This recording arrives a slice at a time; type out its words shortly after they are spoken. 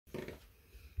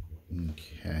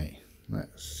Okay,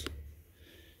 let's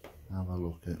have a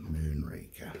look at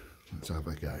Moonraker. Let's have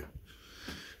a go.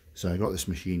 So I got this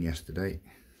machine yesterday,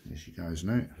 as you guys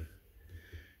know.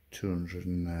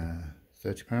 £230,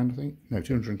 I think. No,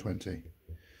 220.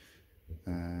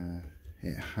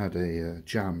 It had a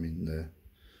jam in the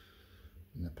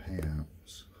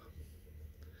payouts,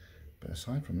 but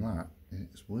aside from that,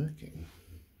 it's working.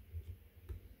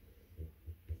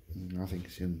 And I think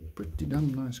it's in pretty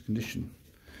damn nice condition.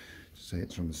 To say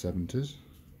it's from the 70s.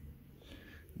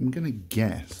 I'm gonna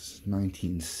guess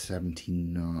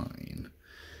 1979,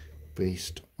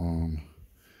 based on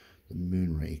the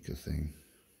Moonraker thing.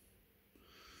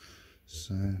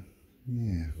 So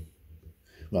yeah,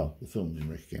 well, the film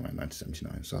Moonraker came out in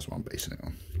 1979, so that's what I'm basing it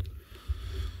on.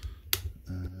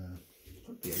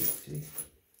 Could be 80,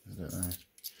 I don't know.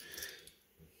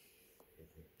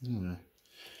 Anyway,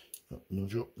 got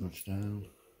nudge up, nudge down.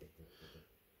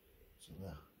 So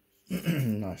there.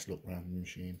 Nice look around the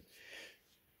machine.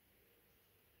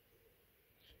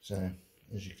 So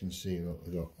as you can see, look,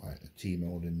 we've got like the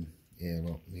T-molding ear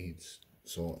lock needs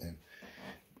sorting.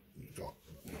 We've got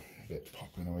a bit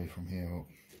popping away from here. Look.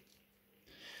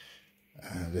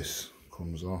 This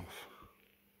comes off,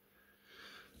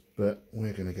 but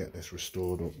we're going to get this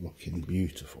restored up looking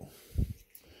beautiful. I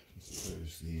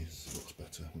suppose this looks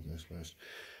better with this place.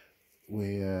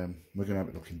 We're going to have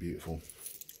it looking beautiful.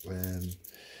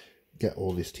 Get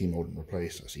all this T-molding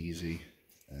replaced. That's easy.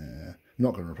 I'm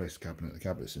not going to replace the cabinet. The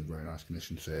cabinet's in very nice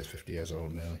condition. So it's 50 years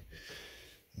old nearly.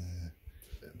 A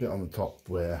bit on the top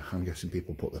where I'm guessing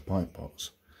people put their pint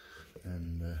pots,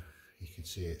 and you can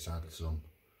see it's had some.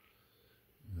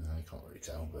 I can't really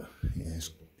tell, but yeah,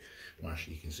 well,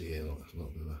 actually you can see here, look, there's a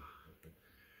little bit of a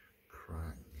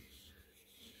crack.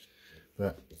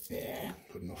 But yeah,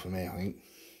 good enough for me, I think.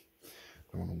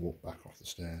 I want to walk back off the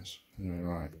stairs. Anyway,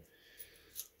 right.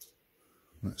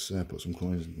 Let's put some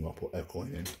coins in. Well, put a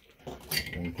coin in.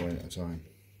 One coin at a time.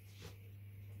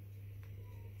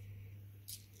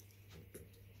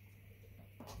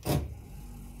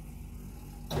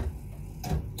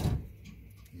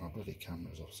 My bloody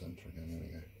camera's off centre again. There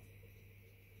we go.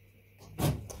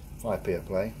 5p a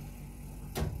play.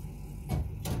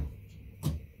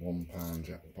 £1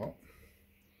 jackpot.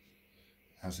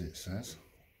 As it says,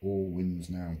 all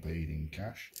wins now paid in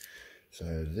cash.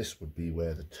 So this would be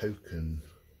where the token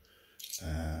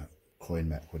coin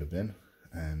mech would have been,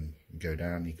 and go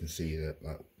down. You can see that,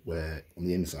 like, where on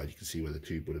the inside you can see where the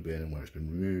tube would have been and where it's been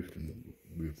removed, and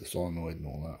remove the solenoid and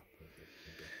all that.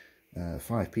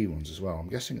 5p ones as well. I'm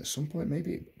guessing at some point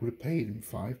maybe it would have paid in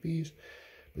 5p's,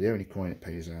 but the only coin it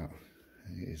pays out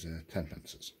is 10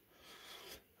 pences,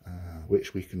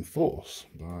 which we can force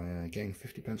by getting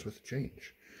 50 pence worth of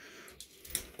change.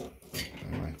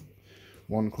 Anyway,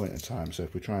 one coin at a time. So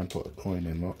if we try and put a coin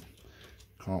in, look,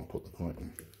 can't put the coin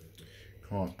in.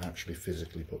 Can't actually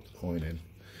physically put the coin in,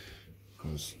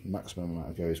 because the maximum amount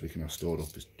of goes we can have stored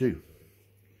up is 2.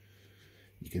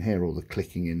 You can hear all the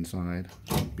clicking inside.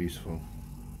 Beautiful.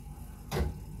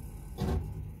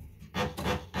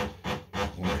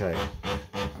 Okay.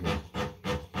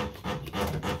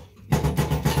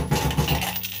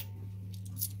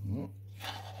 Oh,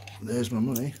 there's my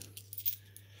money.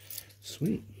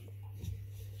 Sweet.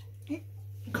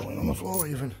 Going on the floor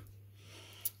even.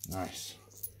 Nice.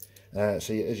 So as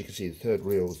you can see, the third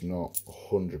reel is not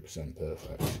 100%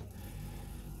 perfect.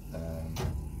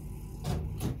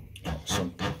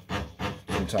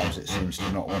 Sometimes it seems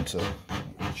to not want to.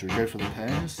 Should we go for the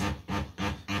pairs?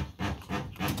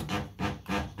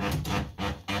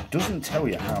 Doesn't tell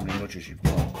you how many nudges you've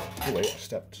got. Oh wait, I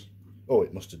stepped. Oh,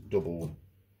 it must have double.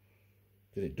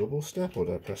 Did it double step, or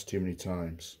did I press too many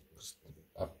times?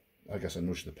 I guess I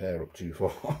nudged the pair up too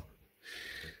far.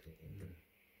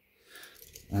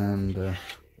 And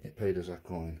it paid us our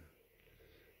coin.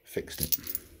 Fixed it.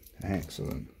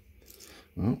 Excellent.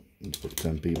 Well, let's put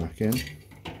 10p back in.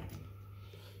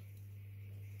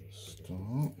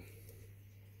 Start.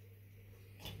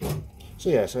 So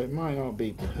yeah, so it might not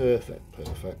be perfect.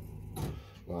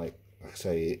 Like I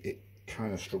say, it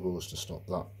kind of struggles to stop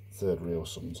that third reel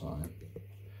sometime.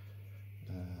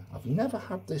 I've never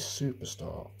had this super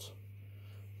start.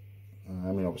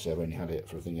 I mean, obviously I've only had it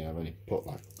for a thing. I've only put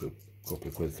like a good couple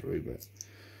of quid through, but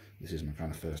this is my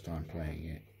kind of first time playing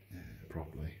it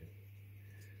properly.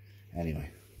 Anyway,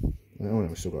 oh,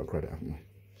 we've still got a credit, haven't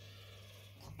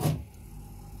we?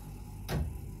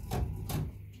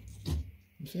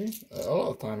 You see, a lot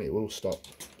of the time it will stop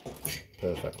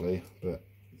perfectly, but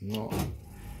not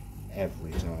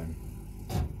every time.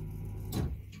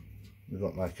 We've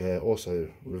got like also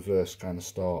reverse kind of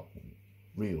start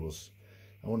reels,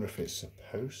 I wonder if it's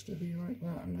supposed to be like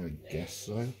that. I'm going to guess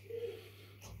so.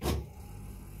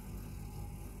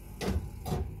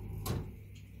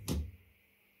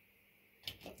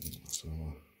 So,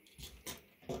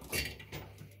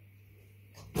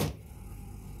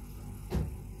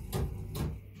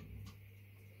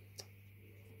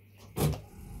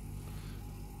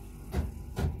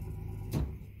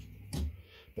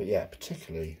 but yeah,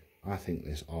 particularly, I think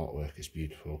this artwork is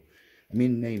beautiful. I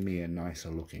mean, name me a nicer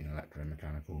looking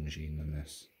electromechanical machine than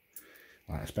this.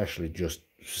 Like, especially just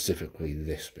specifically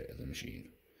this bit of the machine.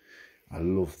 I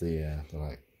love the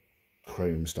like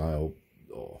chrome style,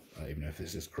 or I don't even know if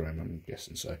this is chrome, I'm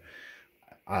guessing so.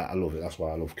 I love it. That's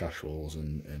why I love Cash Walls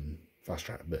and Fast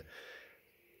Track. But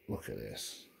look at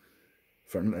this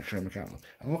for an electromechanical,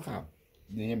 and look at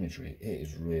the imagery. It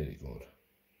is really good.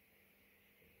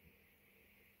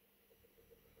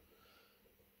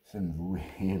 It's in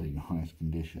really nice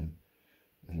condition.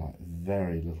 There's like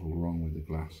very little wrong with the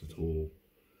glass at all.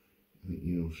 I think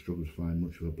you'll struggle to find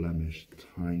much of a blemish.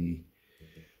 Tiny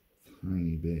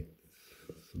bit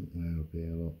somewhere up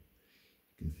here. Look,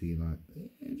 you can see like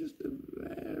just a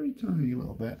very tiny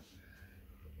little bit.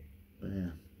 But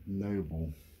yeah,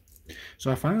 Noble.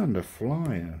 So I found a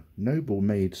flyer. Noble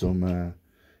made some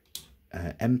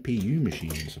MPU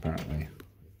machines apparently,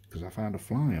 because I found a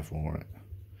flyer for it.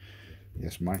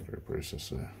 Yes,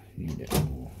 microprocessor unit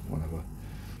or whatever.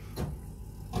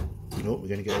 Oh, we're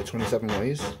going to go 27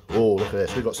 ways. Oh, look at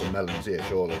this. We've got some melons here,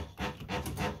 surely.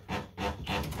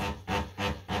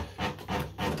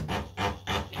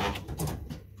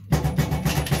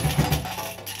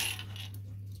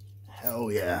 Hell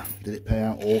yeah. Did it pay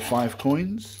out all 5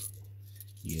 coins?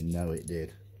 You know it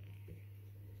did.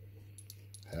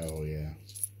 Hell yeah.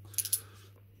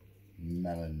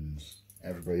 Melons.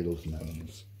 Everybody loves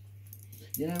melons.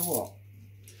 You know what?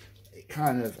 It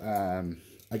kind of,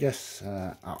 I guess,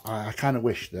 I kind of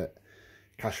wish that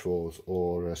Cash Falls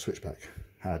or Switchback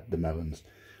had the melons.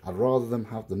 I'd rather them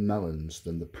have the melons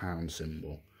than the pound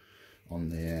symbol on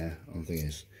the thing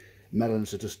is.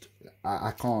 Melons are just,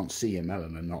 I can't see a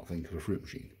melon and not think of a fruit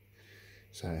machine.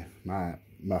 So my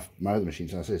other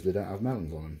machines, as I say, they don't have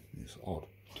melons on them. It's odd.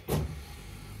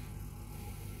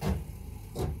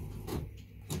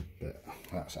 But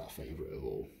that's our favourite of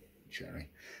all. Cherry.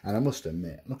 And I must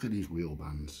admit, look at these wheel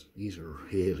bands. These are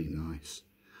really nice.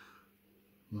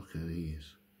 Look at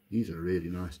these. These are really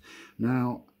nice.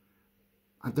 Now,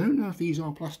 I don't know if these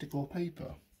are plastic or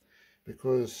paper,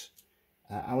 because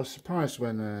I was surprised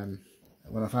when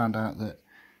I found out that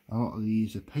a lot of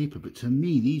these are paper, but to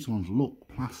me these ones look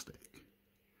plastic.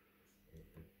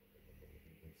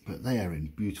 But they are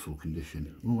in beautiful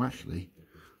condition. Oh, actually,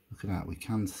 look at that. We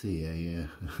can see a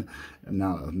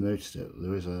now that I've noticed it,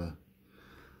 there is a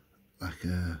like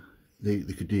a they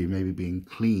could do maybe being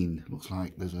cleaned. Looks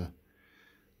like there's a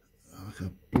like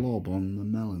a blob on the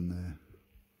melon there.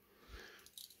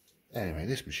 Anyway,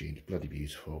 this machine's bloody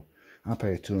beautiful. I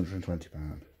paid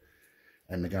 £220,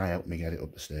 and the guy helped me get it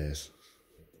up the stairs,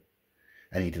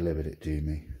 and he delivered it to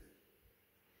me.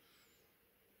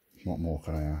 What more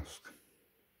can I ask?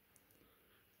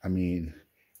 I mean,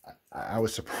 I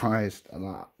was surprised,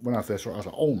 and when I first saw it, I was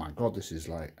like, oh my god, this is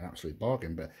like an absolute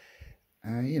bargain. But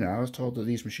you know, I was told that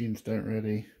these machines don't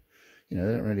really, you know,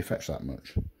 they don't really fetch that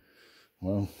much.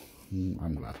 Well,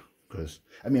 I'm glad, because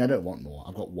I mean, I don't want more.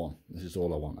 I've got one. This is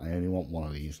all I want. I only want one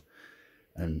of these,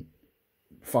 and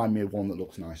find me one that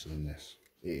looks nicer than this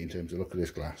in terms of look at this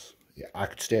glass. Yeah, I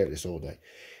could stare at this all day.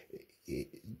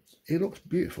 It looks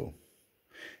beautiful.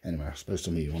 Anyway, I suppose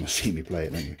some of you want to see me play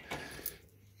it, don't you?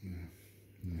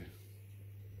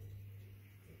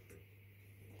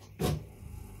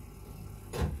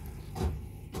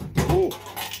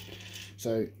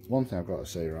 So one thing I've got to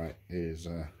say, right, is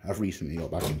I've recently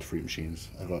got back into fruit machines.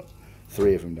 I've got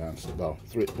 3 of them downstairs. Well,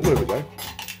 3. Oh, there we go.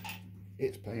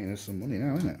 It's paying us some money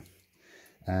now, isn't it?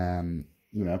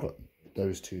 You know, I've got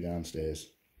those 2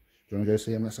 downstairs. Do you want to go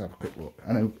see them? Let's have a quick look.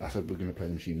 I know I said we're going to play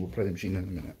the machine. We'll play the machine in a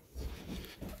minute.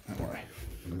 Don't worry.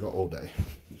 We've got all day.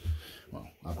 Well,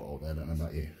 I've got all day. I don't know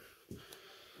about you.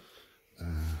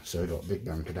 So we've got Big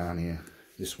Banker down here.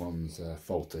 This one's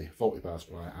faulty power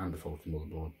supply and a faulty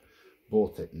motherboard.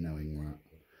 Bought it knowing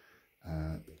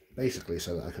that. Basically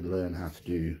so that I could learn how to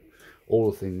do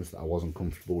all the things that I wasn't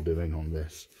comfortable doing on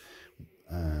this.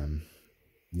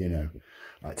 You know,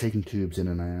 like taking tubes in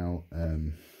and out,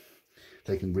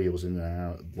 taking reels in and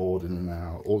out, board in and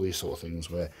out, all these sort of things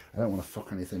where I don't want to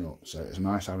fuck anything up. So it's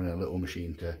nice having a little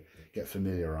machine to get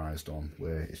familiarised on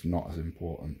where it's not as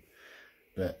important.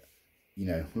 But, you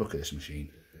know, look at this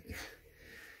machine.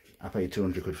 I paid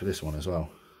 200 quid for this one as well.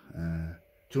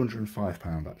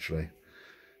 £205 actually.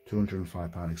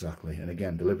 £205 exactly, and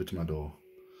again delivered to my door.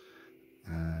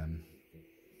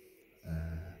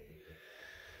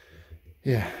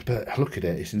 Yeah, but look at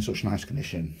it, it's in such nice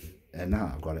condition, and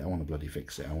now I've got it, I want to bloody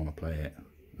fix it, I want to play it,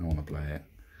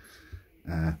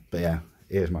 but yeah,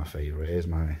 here's my favourite, here's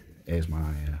my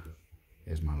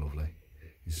lovely.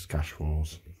 This is Cash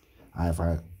Falls. I've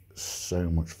had so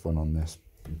much fun on this,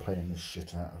 been playing the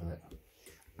shit out of it,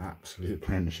 absolutely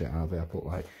playing the shit out of it. I put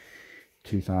like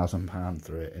 £2,000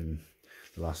 through it in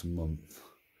the last month,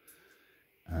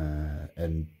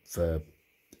 and for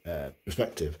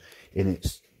perspective, in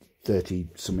its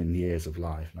 30-something years of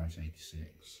life,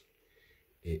 1986,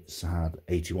 it's had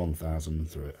 81,000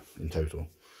 through it in total,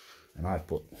 and I've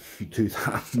put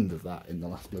 2,000 of that in the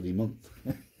last bloody month.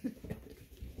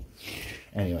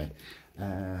 Anyway,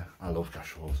 I love Cash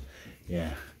Falls.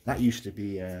 Yeah, that used to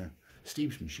be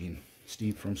Steve's machine,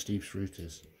 Steve from Steve's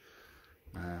Fruiters,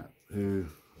 who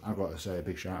I've got to say a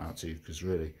big shout out to, because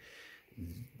really,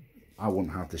 I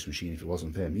wouldn't have this machine if it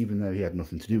wasn't for him. Even though he had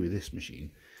nothing to do with this machine,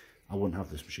 I wouldn't have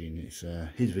this machine. It's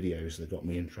his videos that got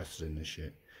me interested in this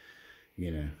shit.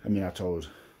 You know, I mean, I told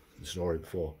the story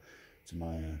before to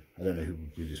my, I don't know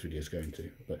who this video is going to,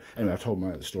 but anyway, I told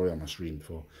the story on my stream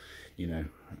before. You know,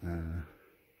 I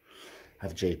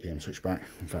have a JPM switchback.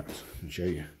 In fact, I'll show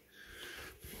you.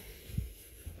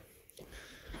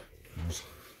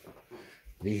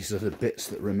 These are the bits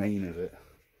that remain of it.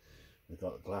 We've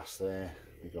got glass there,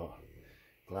 we've got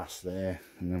glass there,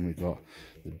 and then we've got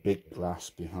the big glass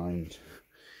behind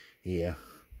here.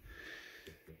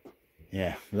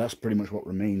 Yeah, that's pretty much what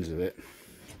remains of it.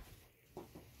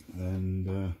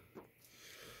 And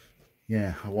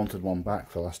yeah, I wanted one back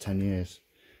for the last 10 years,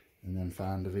 and then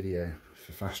found a video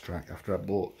for Fast Track after I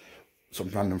bought some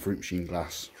random fruit machine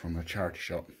glass from a charity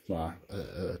shop. Well,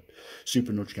 a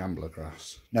Super Nudge Gambler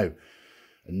glass. No,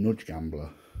 a Nudge Gambler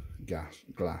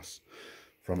glass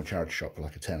from a charity shop for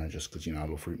like a tenner, just because, you know, I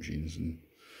love fruit machines. And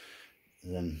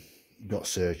then got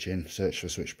searched for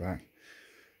switchback,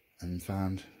 and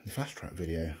found the Fast Track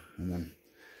video, and then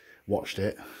watched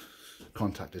it,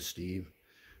 contacted Steve,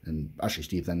 and actually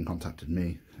Steve then contacted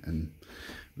me, and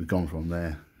we've gone from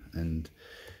there. And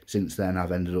since then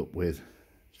I've ended up with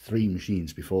 3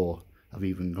 machines before I've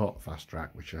even got Fast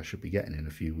Track, which I should be getting in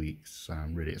a few weeks, so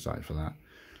I'm really excited for that.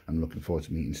 I'm looking forward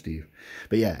to meeting Steve.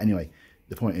 But yeah, anyway,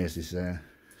 the point is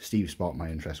Steve sparked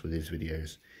my interest with his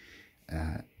videos.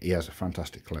 He has a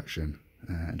fantastic collection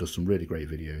and does some really great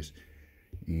videos.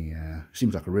 He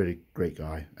seems like a really great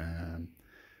guy.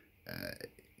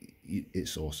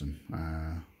 It's awesome.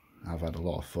 I've had a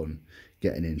lot of fun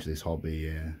getting into this hobby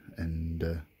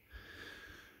and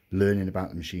learning about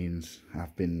the machines.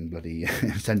 I've been bloody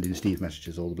sending Steve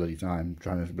messages all the bloody time,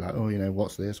 trying to be like, oh, you know,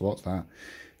 what's this, what's that.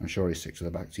 I'm sure he's sick to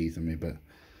the back teeth of me, but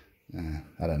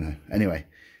I don't know. Anyway,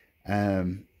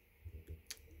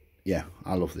 yeah,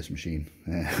 I love this machine.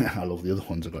 I love the other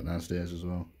ones I've got downstairs as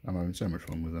well. I'm having so much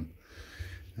fun with them.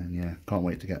 And yeah, can't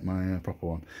wait to get my proper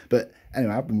one. But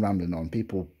anyway, I've been rambling on.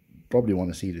 People probably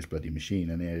want to see this bloody machine,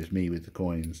 and here's me with the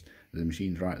coins. The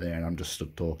machine's right there, and I'm just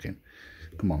stuck talking.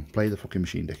 Come on, play the fucking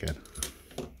machine, dickhead.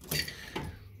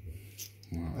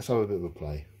 Well, let's have a bit of a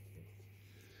play.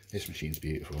 This machine's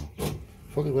beautiful.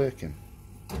 Fully working.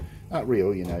 That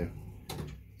reel, you know,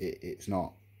 it's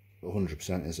not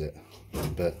 100%, is it?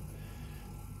 But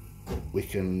we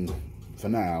can, for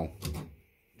now,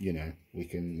 you know, we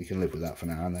can live with that for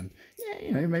now. And then, yeah,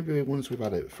 you know, maybe once we've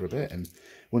had it for a bit, and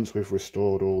once we've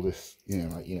restored all this, you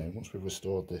know, like, you know, once we've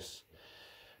restored this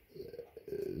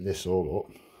all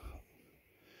up,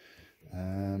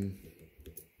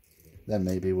 then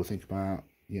maybe we'll think about,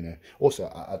 you know. Also,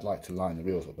 I'd like to line the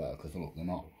reels up better, because look,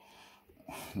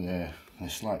 they're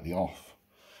slightly off.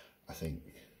 I think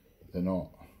they're not,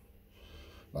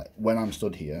 like, when I'm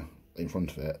stood here in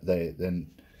front of it,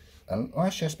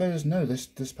 actually I suppose no, they're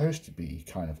supposed to be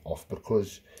kind of off,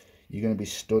 because you're going to be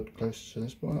stood close to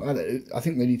this point. I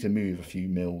think they need to move a few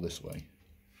mil this way.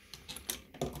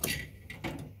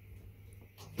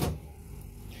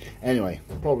 Anyway,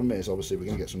 the problem is, obviously, we're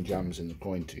going to get some jams in the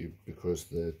coin tube, because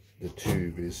the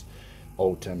tube is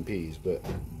old 10p's, but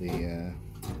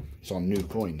it's on new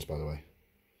coins, by the way.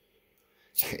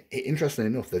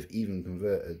 Interestingly enough, they've even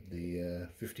converted the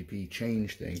 50p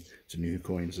change thing to new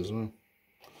coins as well.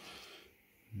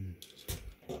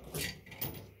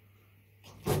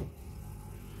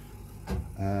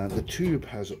 The tube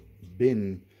has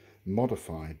been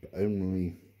modified, but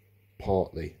only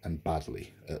partly and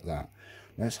badly at that.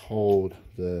 Let's hold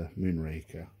the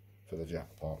Moonraker for the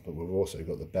jackpot, but we've also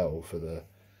got the bell for the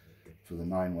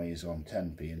 9 ways on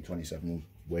 10p and 27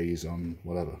 ways on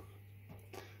whatever.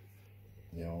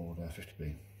 The old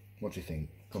 50p. What do you think?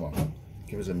 Come on,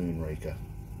 give us a Moonraker.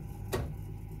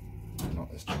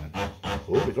 Not this time. Oh,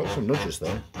 we've got some nudges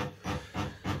though.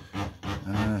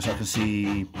 So I can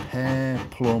see pear,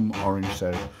 plum, orange.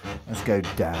 So let's go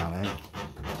down, eh?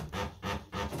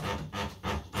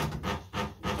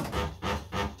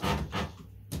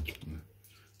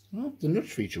 Well, the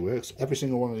nudge feature works. Every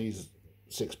single one of these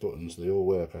 6 buttons, they all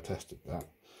work. I tested that.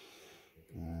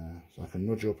 So I can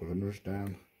nudge up, I can nudge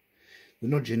down. The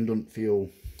nudging doesn't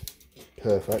feel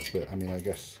perfect, but I mean, I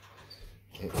guess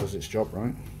it does its job,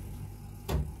 right?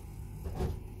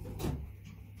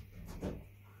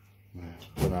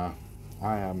 But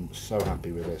I am so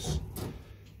happy with this.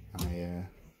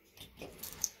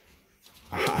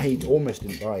 I almost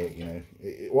didn't buy it, you know.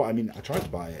 I mean, I tried to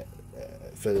buy it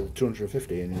for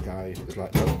 250, and the guy was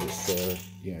like, "No, it's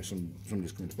you know,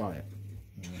 somebody's going to buy it."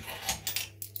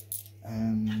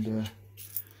 And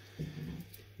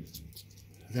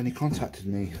then he contacted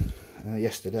me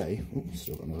yesterday. Oops,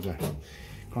 still got another day.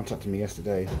 Contacted me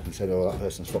yesterday and said, "Oh, that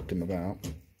person's fucked him about.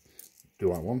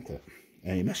 Do I want it?"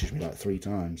 And he messaged me like 3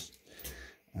 times.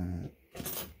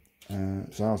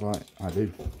 So I was like, I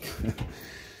do.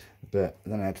 But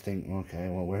then I had to think, okay,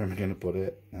 well, where am I going to put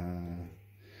it?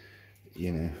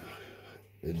 You know,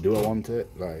 do I want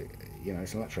it? Like, you know,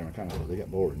 it's electromechanical, they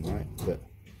get boring, right? But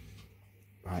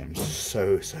I am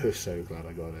so glad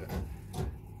I got it.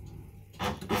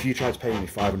 If you tried to pay me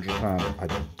 £500, I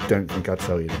don't think I'd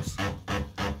sell you this.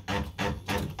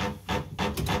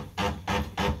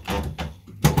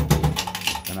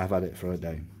 And I've had it for a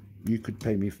day. You could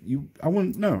pay me, I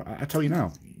wouldn't, no, I tell you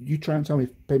now, you try and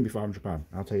pay me £500,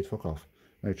 I'll tell you to fuck off.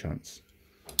 No chance.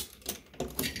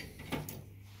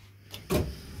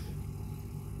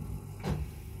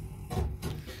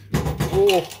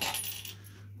 Oh,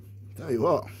 tell you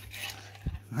what,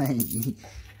 hey,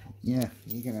 yeah,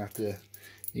 you're gonna have to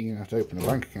open a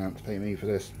bank account to pay me for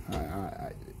this.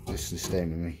 This is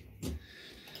staying with me.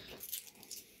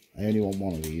 I only want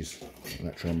one of these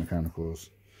electromechanicals.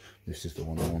 This is the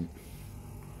one I want.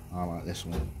 I like this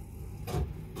one.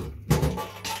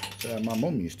 So my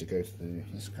mum used to go to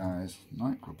this guy's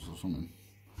nightclubs or something.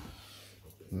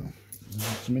 Well,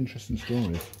 some interesting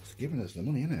stories. It's giving us the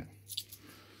money, isn't it?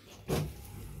 Yeah.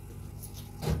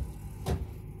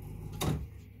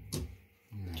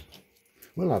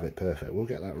 We'll have it perfect. We'll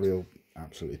get that reel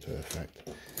absolutely perfect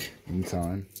in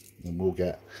time, and we'll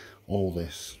get all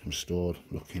this restored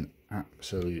looking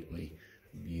absolutely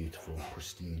beautiful,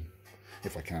 pristine,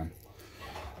 if I can.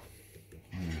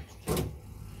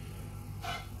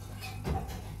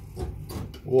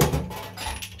 Whoa.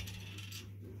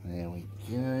 There we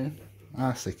go.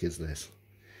 How sick is this?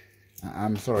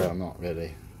 I'm sorry I'm not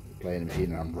really playing a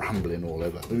machine and I'm rambling all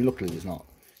over. I mean, luckily there's not,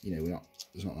 you know,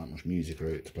 there's not that much music or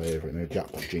it to play over it, no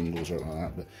jackpot jingles or anything like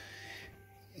that, but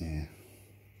yeah.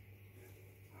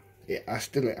 Yeah, I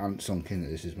still haven't sunk in that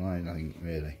this is mine, I think,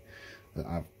 really.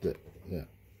 That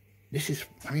this is,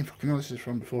 I mean, fucking hell, this is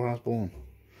from before I was born.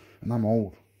 And I'm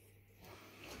old.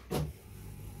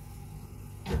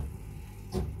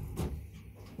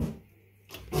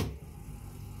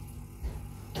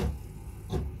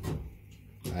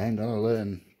 I ain't gonna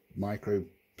learn micro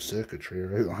circuitry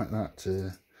or anything like that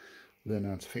to learn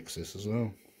how to fix this as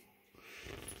well.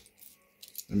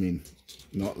 I mean,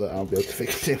 not that I'll be able to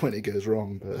fix it when it goes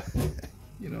wrong, but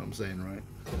you know what I'm saying, right?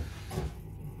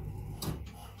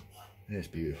 It's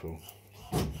beautiful.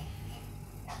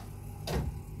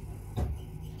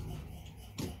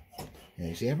 Yeah,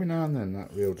 you see, every now and then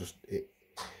that reel just it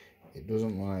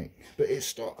doesn't like, but I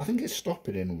think it's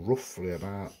stopping in roughly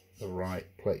about the right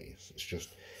place. It's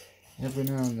just every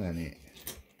now and then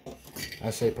I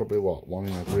say probably what, 1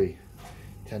 in every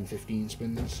 10-15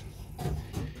 spins.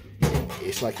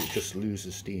 It's like it just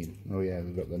loses steam. Oh yeah,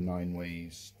 we've got the 9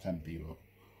 ways tempi look.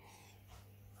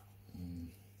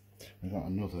 We've got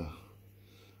another,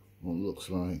 what looks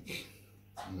like,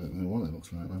 I don't know what it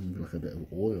looks like, maybe like a bit of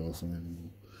oil or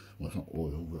something. Well, it's not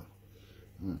oil, but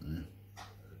I don't know.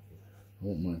 I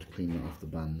won't mind to clean that off the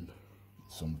band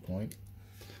at some point,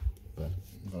 but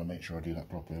I've got to make sure I do that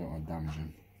properly. I don't want to damage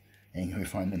them. Ain't going to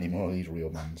find any more of these real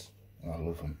bands. I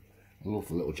love them. I love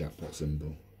the little jackpot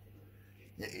symbol.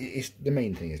 It's the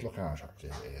main thing is look how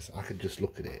attractive it is. I could just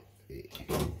look at it,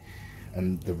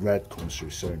 and the red comes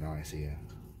through so nice here.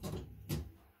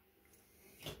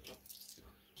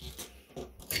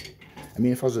 I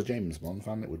mean, if I was a James Bond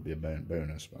fan, it would be a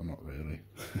bonus, but I'm not really.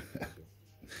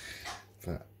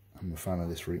 But I'm a fan of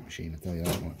this fruit machine, I tell you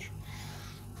that much.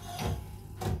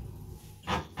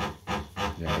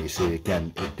 Yeah, you see,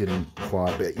 again, it didn't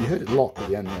quite, but you heard it lock at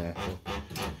the end there.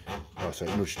 So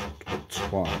it nudged up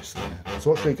twice there.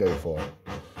 So what should we go for?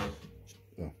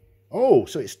 Oh, Oh,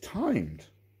 so it's timed.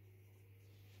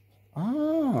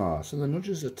 Ah, so the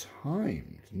nudges are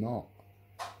timed, not...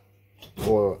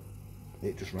 Or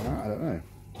it just ran out, I don't know.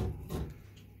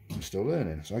 I'm still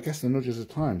learning. So I guess the nudges are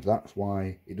timed. That's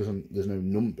why it doesn't... There's no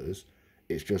numbers.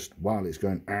 It's just while it's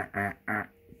going,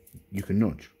 you can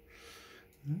nudge.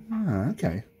 Ah,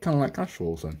 okay. Kind of like cash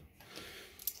falls then.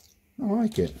 I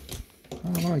like it.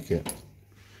 I like it.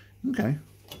 Okay.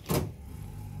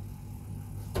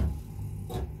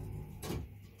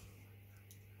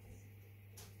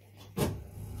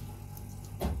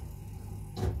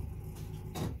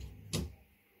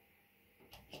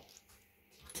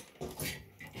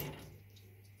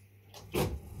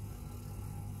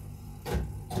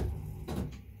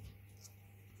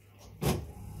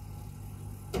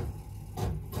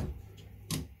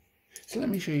 So let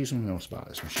me show you something else about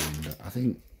this machine that I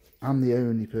think I'm the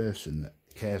only person that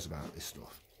cares about this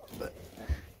stuff. But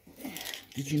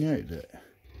did you know that,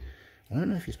 I don't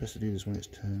know if you're supposed to do this when it's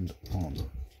turned on.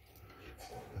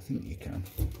 I think you can.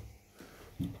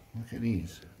 Look at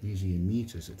these. These are your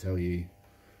meters that tell you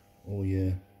all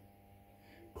your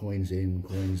coins in,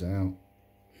 coins out.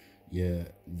 Your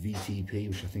VTP,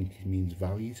 which I think means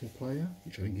value to player,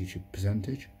 which I think is your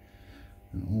percentage.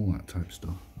 And all that type of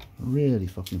stuff. Really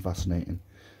fucking fascinating.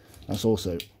 That's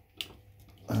also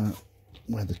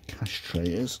where the cash tray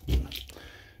is.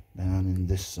 Down in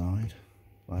this side.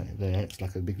 Right there. It's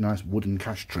like a big nice wooden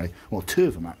cash tray. Well, two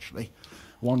of them actually.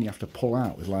 One you have to pull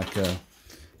out with like a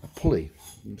pulley.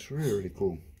 It's really, really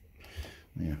cool.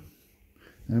 Yeah.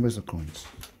 And where's the coins?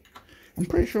 I'm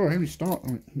pretty sure I only start...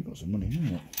 Oh, we've got some money,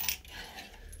 haven't we?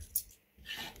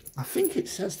 I think it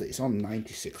says that it's on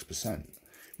 96%.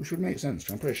 Which would make sense.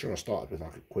 I'm pretty sure I started with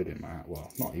like a quid in my hat.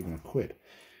 Well, not even a quid.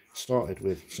 I started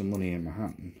with some money in my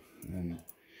hand, and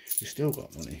we still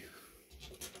got money.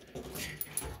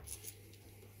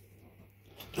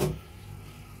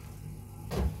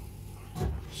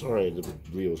 Sorry, the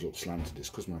reels look slanted.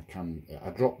 It's because my I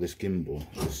dropped this gimbal,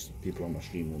 as people on my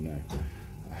stream will know.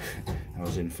 I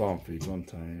was in farm foods one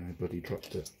time and I bloody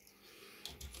dropped it.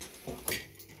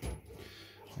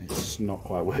 It's not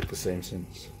quite worked the same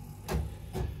since.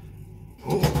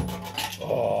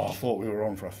 Oh, I thought we were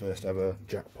on for our first ever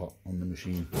jackpot on the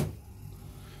machine.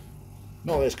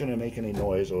 Not that it's going to make any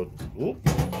noise or... Oh,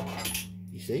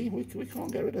 you see, we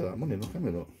can't get rid of that money. Look, can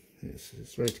we? Look,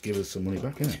 it's ready to give us some money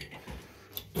back, isn't it?